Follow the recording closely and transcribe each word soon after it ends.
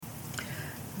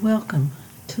Welcome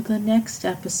to the next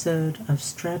episode of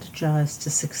Strategize to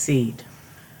Succeed.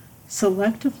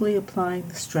 Selectively applying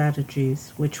the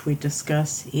strategies which we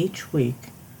discuss each week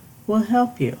will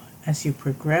help you as you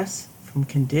progress from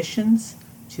conditions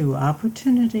to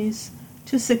opportunities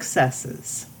to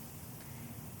successes.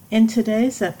 In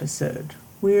today's episode,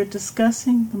 we are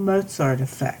discussing the Mozart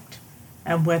effect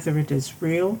and whether it is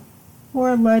real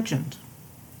or a legend.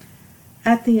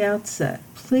 At the outset,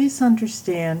 please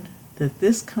understand that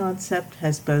this concept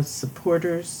has both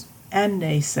supporters and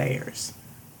naysayers,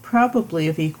 probably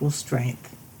of equal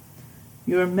strength.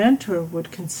 Your mentor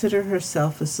would consider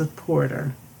herself a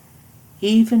supporter,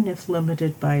 even if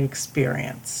limited by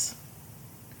experience.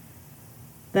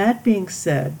 That being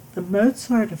said, the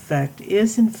Mozart effect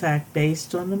is in fact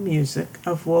based on the music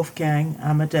of Wolfgang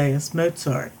Amadeus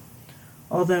Mozart.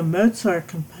 Although Mozart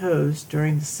composed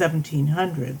during the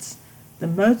 1700s, the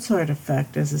Mozart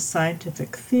effect as a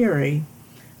scientific theory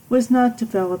was not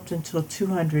developed until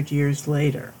 200 years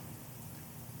later.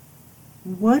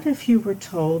 What if you were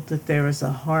told that there is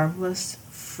a harmless,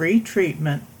 free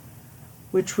treatment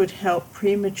which would help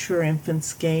premature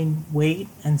infants gain weight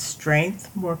and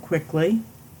strength more quickly,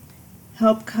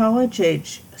 help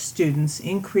college-age students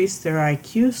increase their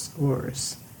IQ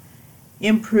scores,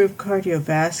 improve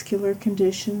cardiovascular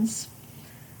conditions,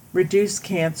 reduce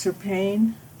cancer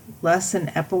pain, lessen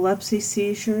epilepsy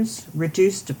seizures,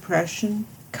 reduce depression,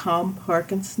 calm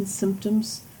Parkinson's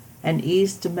symptoms, and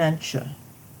ease dementia?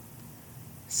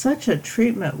 Such a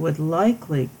treatment would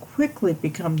likely quickly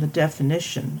become the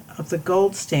definition of the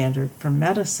gold standard for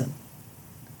medicine.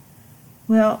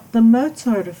 Well, the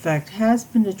Mozart effect has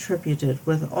been attributed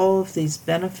with all of these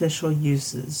beneficial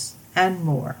uses and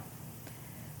more.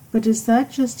 But is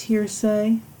that just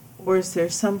hearsay, or is there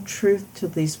some truth to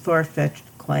these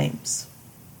far-fetched claims?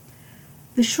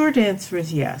 The short answer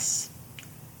is yes,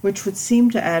 which would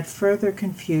seem to add further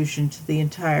confusion to the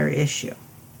entire issue.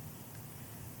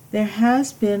 There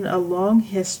has been a long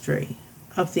history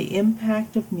of the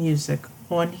impact of music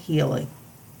on healing.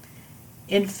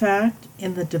 In fact,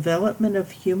 in the development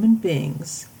of human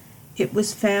beings, it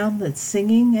was found that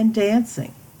singing and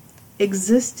dancing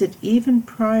existed even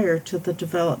prior to the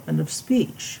development of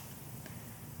speech.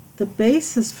 The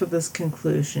basis for this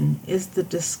conclusion is the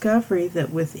discovery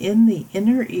that within the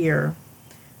inner ear,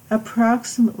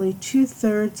 approximately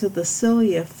 2/3 of the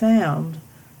cilia found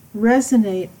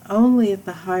resonate only at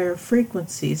the higher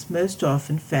frequencies most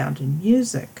often found in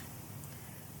music.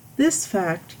 This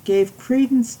fact gave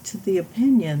credence to the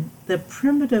opinion that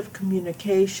primitive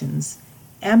communications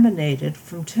emanated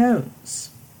from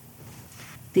tones.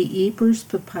 The Ebers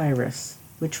Papyrus,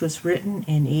 which was written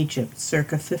in Egypt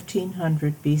circa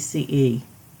 1500 BCE,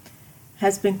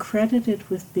 has been credited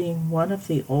with being one of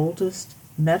the oldest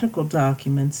medical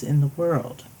documents in the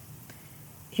world.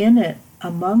 In it,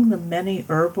 among the many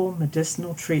herbal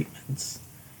medicinal treatments,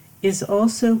 is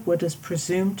also what is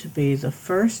presumed to be the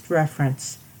first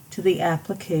reference to the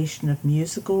application of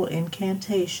musical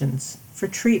incantations for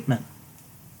treatment.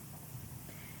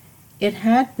 It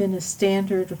had been a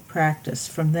standard of practice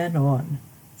from then on,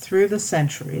 through the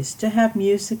centuries, to have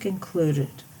music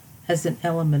included as an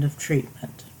element of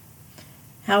treatment.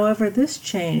 However, this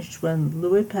changed when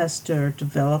Louis Pasteur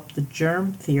developed the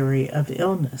germ theory of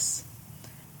illness.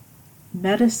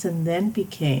 Medicine then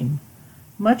became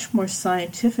much more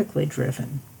scientifically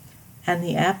driven, and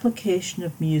the application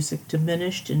of music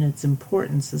diminished in its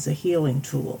importance as a healing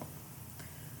tool.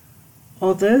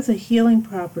 Although the healing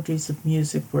properties of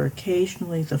music were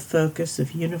occasionally the focus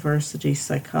of university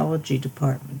psychology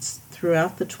departments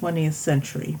throughout the 20th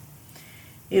century,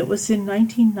 it was in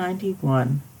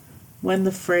 1991 when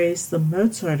the phrase the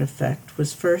Mozart effect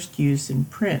was first used in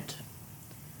print.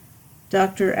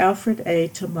 Dr. Alfred A.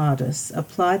 Tomatis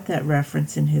applied that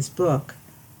reference in his book,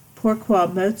 Pourquoi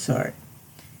Mozart?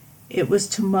 It was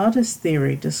Tomatis'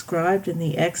 theory described in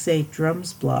the X8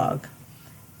 Drums blog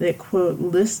that, quote,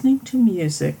 listening to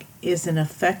music is an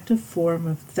effective form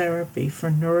of therapy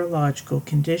for neurological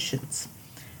conditions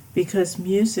because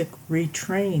music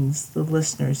retrains the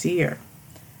listener's ear,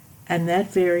 and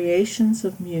that variations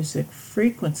of music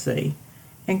frequency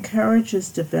encourages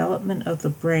development of the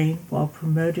brain while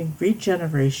promoting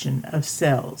regeneration of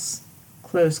cells,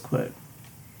 close quote.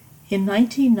 In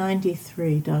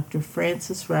 1993, Dr.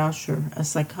 Francis Rauscher, a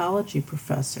psychology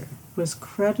professor, was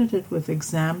credited with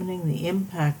examining the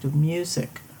impact of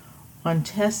music on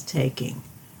test-taking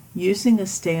using a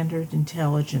standard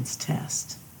intelligence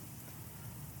test.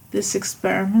 This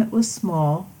experiment was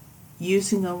small,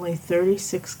 using only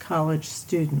 36 college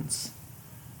students.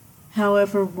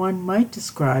 However, one might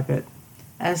describe it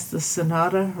as the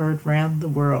sonata heard round the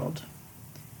world.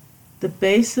 The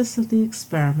basis of the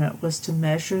experiment was to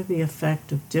measure the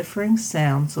effect of differing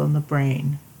sounds on the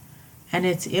brain and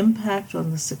its impact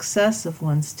on the success of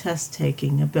one's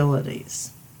test-taking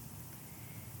abilities.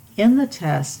 In the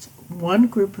test, one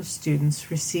group of students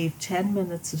received 10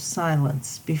 minutes of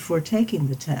silence before taking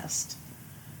the test.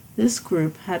 This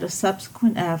group had a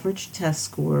subsequent average test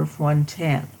score of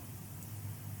 110.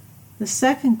 The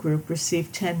second group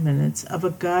received 10 minutes of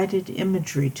a guided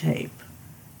imagery tape.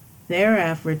 Their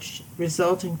average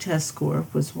resulting test score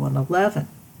was 111.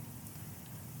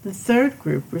 The third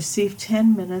group received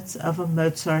 10 minutes of a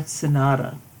Mozart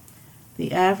sonata.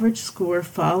 The average score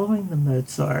following the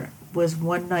Mozart was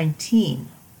 119.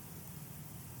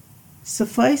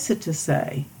 Suffice it to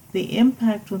say, the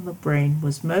impact on the brain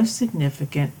was most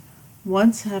significant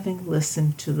once having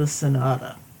listened to the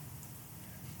sonata.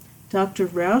 Dr.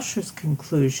 Rauscher's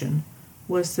conclusion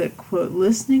was that, quote,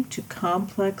 listening to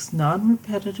complex,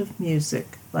 non-repetitive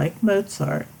music like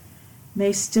Mozart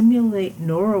may stimulate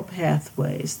neural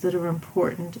pathways that are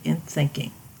important in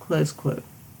thinking, close quote.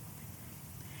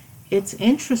 It's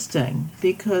interesting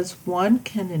because one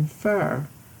can infer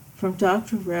from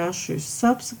Dr. Rauscher's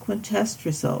subsequent test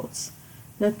results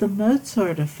that the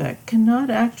Mozart effect cannot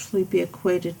actually be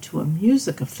equated to a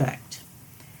music effect.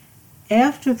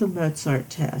 After the Mozart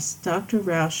test, Dr.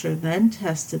 Rauscher then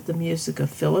tested the music of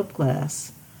Philip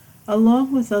Glass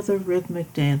along with other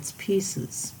rhythmic dance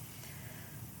pieces.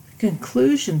 The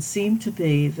conclusion seemed to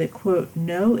be that, quote,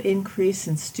 no increase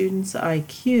in students'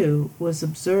 IQ was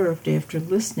observed after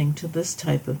listening to this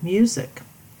type of music.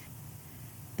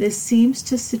 This seems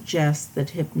to suggest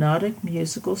that hypnotic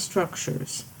musical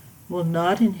structures will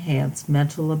not enhance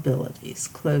mental abilities,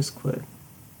 close quote.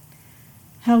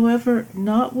 However,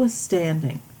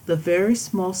 notwithstanding the very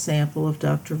small sample of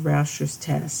Dr. Rauscher's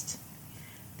test,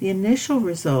 the initial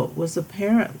result was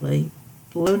apparently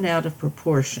blown out of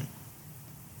proportion.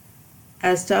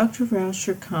 As Dr.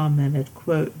 Rauscher commented,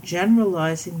 quote,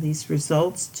 generalizing these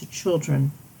results to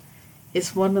children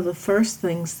is one of the first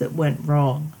things that went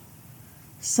wrong.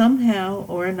 Somehow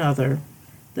or another,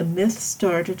 the myth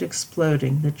started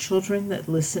exploding that children that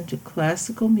listen to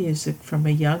classical music from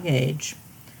a young age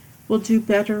will do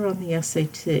better on the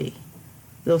SAT.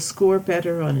 They'll score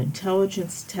better on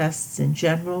intelligence tests in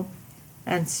general,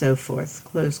 and so forth,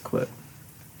 close quote.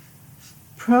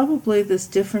 Probably this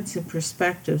difference in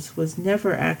perspectives was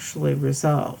never actually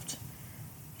resolved.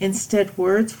 Instead,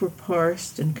 words were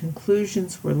parsed and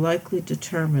conclusions were likely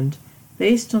determined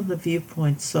based on the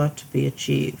viewpoints sought to be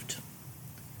achieved.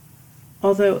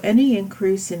 Although any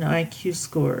increase in IQ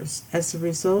scores as a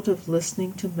result of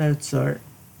listening to Mozart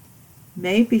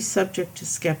may be subject to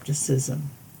skepticism,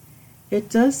 it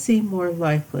does seem more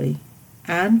likely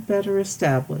and better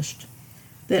established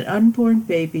that unborn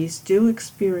babies do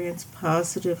experience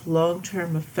positive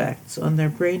long-term effects on their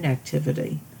brain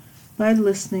activity by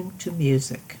listening to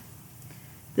music.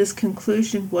 This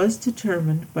conclusion was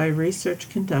determined by research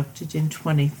conducted in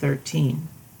 2013.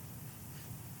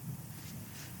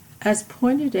 As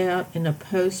pointed out in a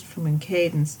post from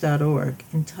encadence.org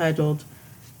entitled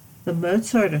The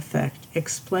Mozart Effect,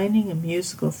 Explaining a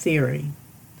Musical Theory,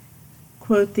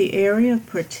 quote, the area of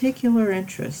particular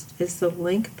interest is the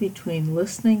link between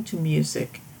listening to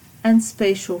music and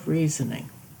spatial reasoning.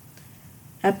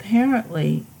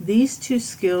 Apparently, these two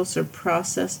skills are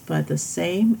processed by the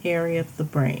same area of the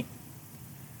brain.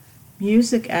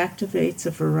 Music activates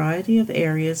a variety of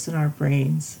areas in our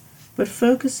brains, but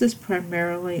focuses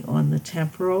primarily on the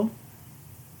temporal,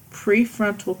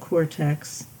 prefrontal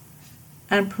cortex,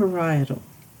 and parietal.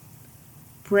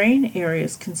 Brain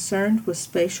areas concerned with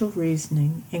spatial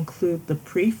reasoning include the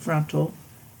prefrontal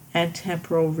and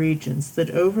temporal regions that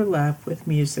overlap with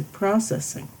music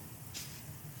processing.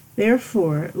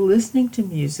 Therefore, listening to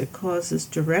music causes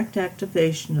direct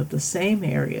activation of the same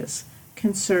areas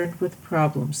concerned with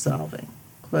problem solving,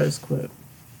 close quote.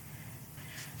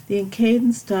 The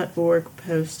encadence.org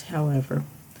post, however,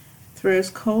 throws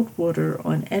cold water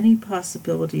on any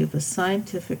possibility of a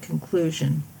scientific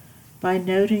conclusion by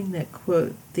noting that,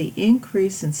 quote, the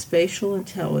increase in spatial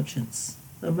intelligence,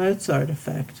 the Mozart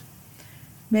effect,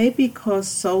 may be caused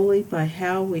solely by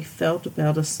how we felt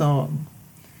about a song.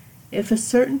 If a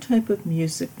certain type of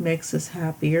music makes us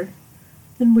happier,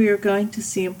 then we are going to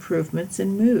see improvements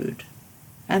in mood,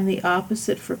 and the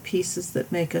opposite for pieces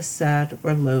that make us sad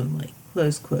or lonely,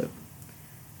 close quote.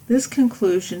 This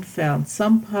conclusion found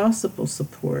some possible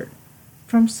support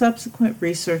from subsequent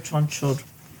research on children.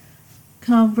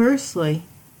 Conversely,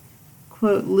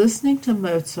 quote, listening to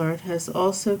Mozart has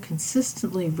also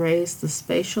consistently raised the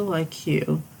spatial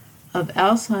IQ of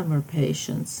Alzheimer's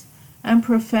patients and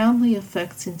profoundly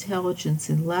affects intelligence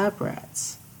in lab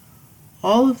rats.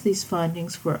 All of these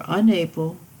findings were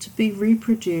unable to be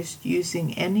reproduced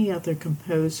using any other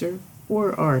composer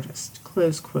or artist."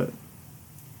 Close quote.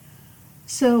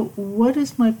 So, what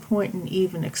is my point in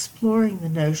even exploring the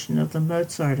notion of the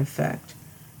Mozart effect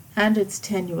and its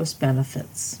tenuous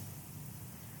benefits?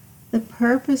 The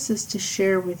purpose is to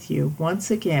share with you, once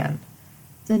again,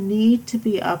 the need to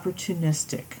be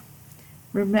opportunistic,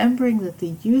 remembering that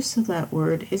the use of that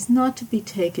word is not to be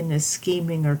taken as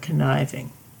scheming or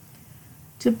conniving.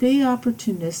 To be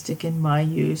opportunistic in my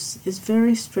use is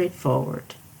very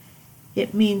straightforward.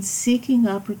 It means seeking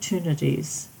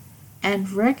opportunities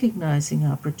and recognizing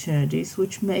opportunities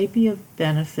which may be of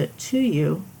benefit to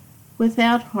you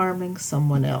without harming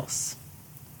someone else.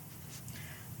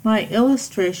 My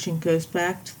illustration goes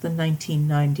back to the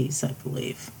 1990s, I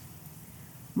believe.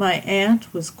 My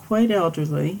aunt was quite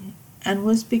elderly and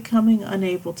was becoming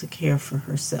unable to care for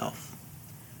herself.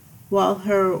 While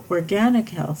her organic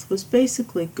health was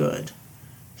basically good,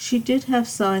 she did have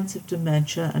signs of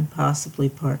dementia and possibly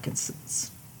Parkinson's.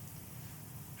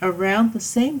 Around the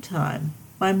same time,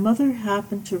 my mother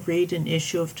happened to read an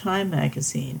issue of Time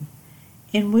magazine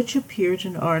in which appeared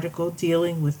an article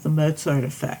dealing with the Mozart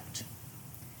effect.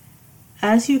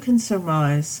 As you can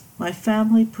surmise, my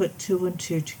family put two and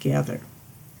two together.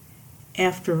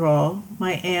 After all,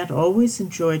 my aunt always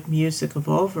enjoyed music of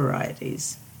all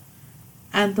varieties,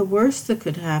 and the worst that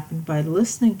could happen by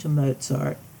listening to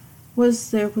Mozart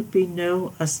was there would be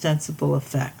no ostensible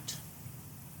effect.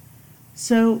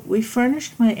 So we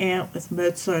furnished my aunt with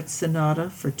Mozart's sonata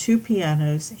for two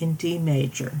pianos in D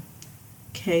major,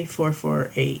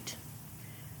 K448.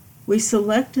 We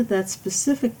selected that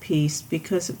specific piece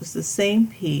because it was the same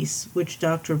piece which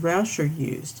Dr. Rauscher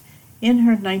used in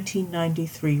her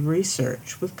 1993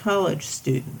 research with college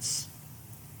students.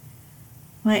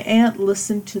 My aunt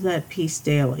listened to that piece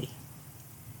daily,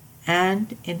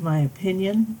 and, in my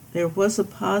opinion, there was a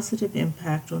positive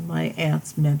impact on my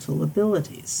aunt's mental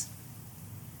abilities.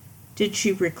 Did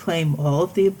she reclaim all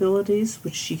of the abilities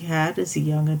which she had as a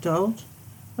young adult?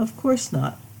 Of course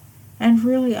not. And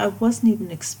really, I wasn't even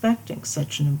expecting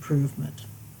such an improvement.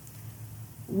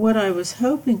 What I was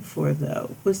hoping for,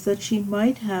 though, was that she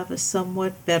might have a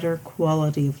somewhat better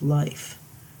quality of life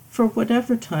for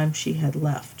whatever time she had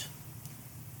left.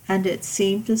 And it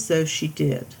seemed as though she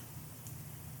did.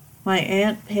 My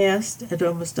aunt passed at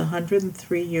almost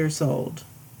 103 years old,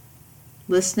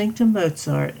 listening to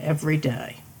Mozart every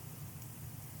day.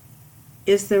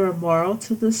 Is there a moral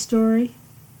to this story?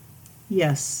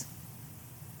 Yes.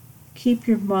 Keep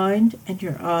your mind and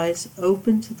your eyes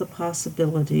open to the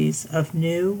possibilities of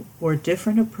new or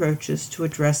different approaches to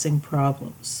addressing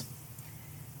problems.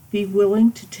 Be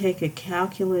willing to take a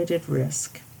calculated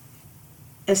risk,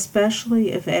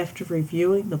 especially if after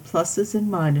reviewing the pluses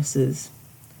and minuses,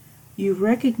 you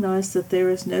recognize that there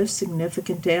is no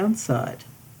significant downside.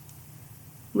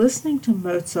 Listening to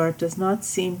Mozart does not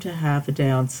seem to have a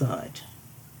downside.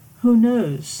 Who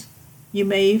knows? You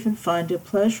may even find it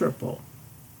pleasurable,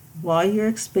 while you're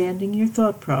expanding your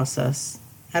thought process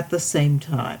at the same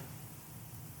time.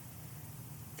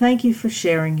 Thank you for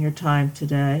sharing your time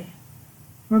today.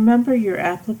 Remember, your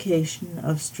application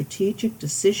of strategic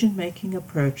decision-making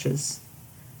approaches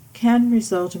can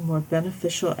result in more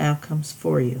beneficial outcomes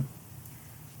for you,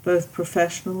 both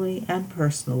professionally and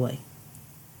personally.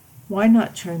 Why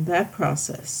not turn that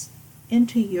process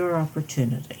into your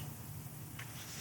opportunity?